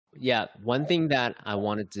Yeah, one thing that I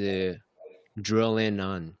wanted to drill in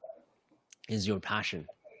on is your passion.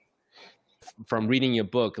 From reading your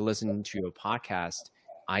book, listening to your podcast,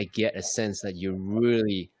 I get a sense that you're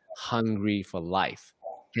really hungry for life.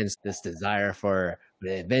 Hence this desire for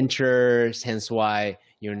the adventures, hence why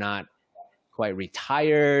you're not quite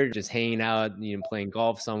retired, just hanging out, playing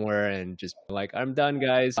golf somewhere and just like, I'm done,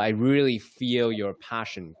 guys. I really feel your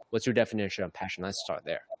passion. What's your definition of passion? Let's start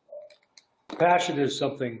there. Passion is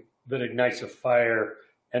something that ignites a fire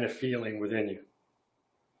and a feeling within you.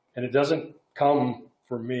 And it doesn't come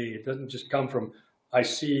from me. It doesn't just come from, I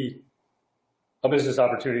see a business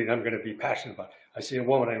opportunity and I'm going to be passionate about it. I see a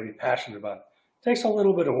woman I'm going to be passionate about it. It takes a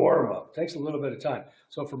little bit of warm up. It takes a little bit of time.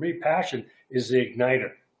 So for me, passion is the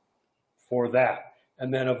igniter for that.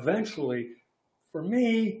 And then eventually, for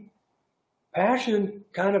me, passion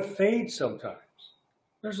kind of fades sometimes.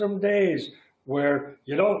 There's some days where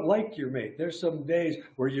you don't like your mate. There's some days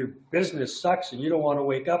where your business sucks and you don't want to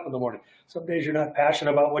wake up in the morning. Some days you're not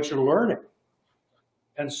passionate about what you're learning.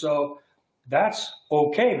 And so that's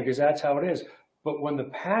okay because that's how it is. But when the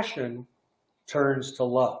passion turns to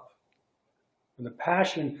love, when the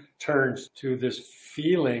passion turns to this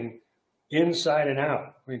feeling inside and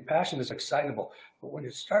out, I mean, passion is excitable, but when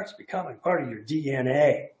it starts becoming part of your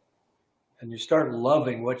DNA and you start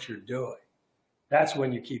loving what you're doing, that's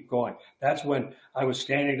when you keep going. That's when I was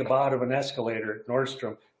standing at the bottom of an escalator at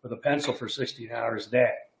Nordstrom with a pencil for 16 hours a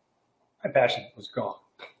day. My passion was gone.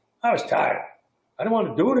 I was tired. I didn't want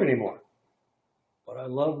to do it anymore. But I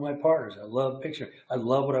loved my partners. I loved Pictionary. I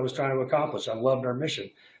loved what I was trying to accomplish. I loved our mission.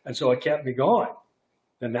 And so it kept me going.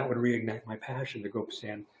 Then that would reignite my passion to go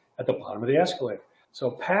stand at the bottom of the escalator.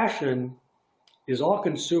 So passion is all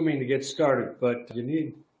consuming to get started, but you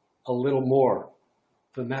need a little more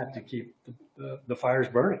than that to keep the fires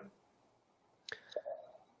burning.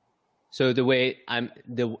 So the way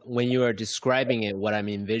when you are describing it, what I'm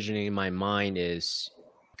envisioning in my mind is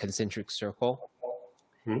concentric circle.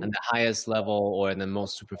 Mm-hmm. And the highest level or the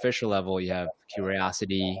most superficial level, you have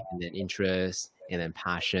curiosity and then interest and then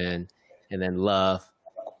passion and then love.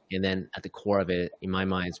 And then at the core of it, in my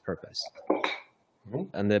mind, is purpose. Mm-hmm.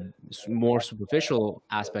 And the more superficial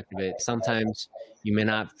aspect of it, sometimes you may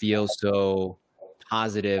not feel so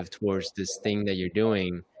positive towards this thing that you're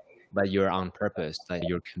doing, but you're on purpose, that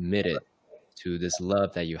you're committed to this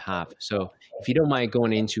love that you have. So if you don't mind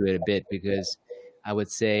going into it a bit, because I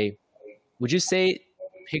would say, would you say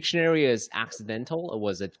Pictionary is accidental or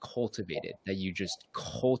was it cultivated, that you just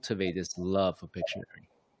cultivate this love for Pictionary?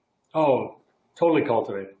 Oh, totally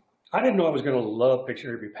cultivated. I didn't know I was going to love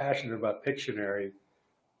Pictionary, be passionate about Pictionary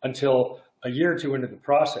until a year or two into the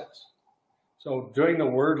process. So doing the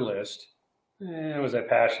word list, was I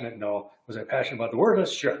passionate? No. Was I passionate about the word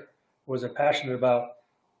list? Sure. Was I passionate about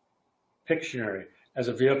Pictionary as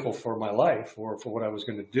a vehicle for my life or for what I was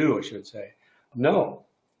going to do, I should say? No.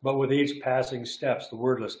 But with each passing steps, the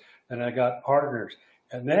word list, then I got partners.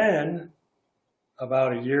 And then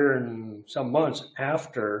about a year and some months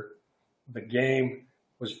after the game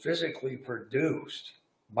was physically produced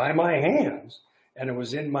by my hands, and it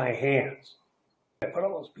was in my hands, I put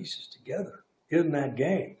all those pieces together in that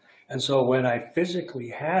game. And so when I physically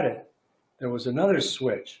had it, there was another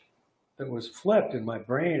switch that was flipped in my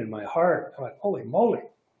brain and my heart. I'm like, holy moly,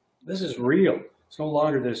 this is real. It's no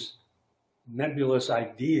longer this nebulous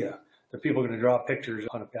idea that people are going to draw pictures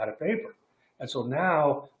on a pad of paper. And so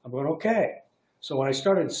now I'm going, okay. So when I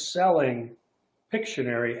started selling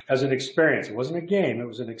Pictionary as an experience, it wasn't a game, it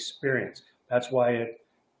was an experience. That's why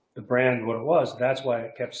the brand, what it was, that's why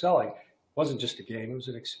it kept selling. It wasn't just a game, it was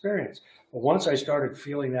an experience. But once I started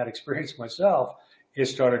feeling that experience myself, it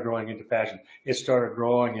started growing into passion. It started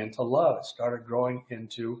growing into love. It started growing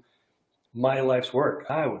into my life's work.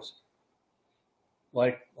 I was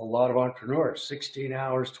like a lot of entrepreneurs, 16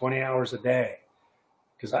 hours, 20 hours a day,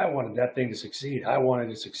 because I wanted that thing to succeed. I wanted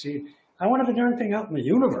to succeed. I wanted the darn thing out in the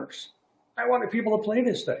universe. I wanted people to play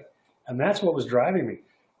this thing. And that's what was driving me.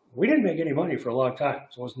 We didn't make any money for a long time.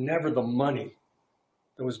 So it was never the money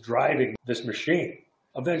that was driving this machine.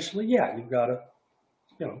 Eventually, yeah, you've got to,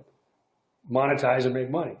 monetize and make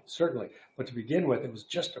money, certainly. But to begin with, it was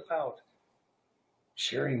just about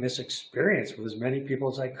sharing this experience with as many people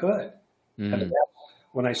as I could. Mm. And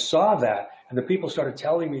when I saw that, and the people started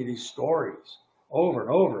telling me these stories over and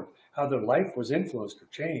over, how their life was influenced or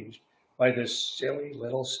changed by this silly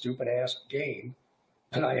little stupid ass game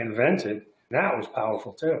that I invented, that was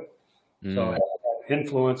powerful too. Mm. So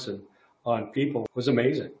influence on people was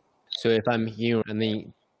amazing. So if I'm here, let me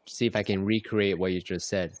see if I can recreate what you just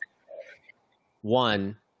said.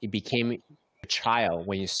 One, it became a child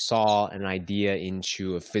when you saw an idea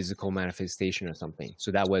into a physical manifestation or something.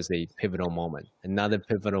 So that was a pivotal moment. Another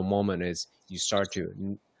pivotal moment is you start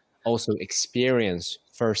to also experience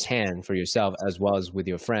firsthand for yourself as well as with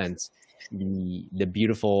your friends the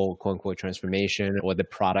beautiful quote unquote transformation or the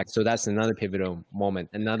product. So that's another pivotal moment.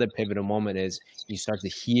 Another pivotal moment is you start to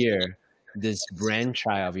hear this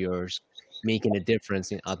grandchild of yours making a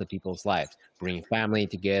difference in other people's lives, bringing family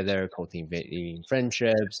together, cultivating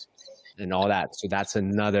friendships, and all that. So that's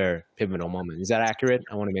another pivotal moment. Is that accurate?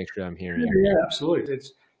 I want to make sure I'm hearing you. Yeah, absolutely.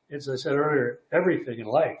 It's as I said earlier, everything in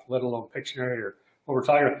life, let alone Pictionary or what we're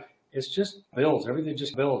talking about, it's just builds. Everything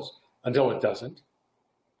just builds until it doesn't.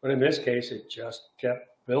 But in this case, it just kept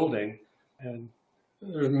building, and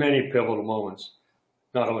there's many pivotal moments,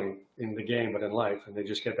 not only in the game but in life, and they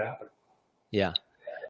just kept happening. Yeah.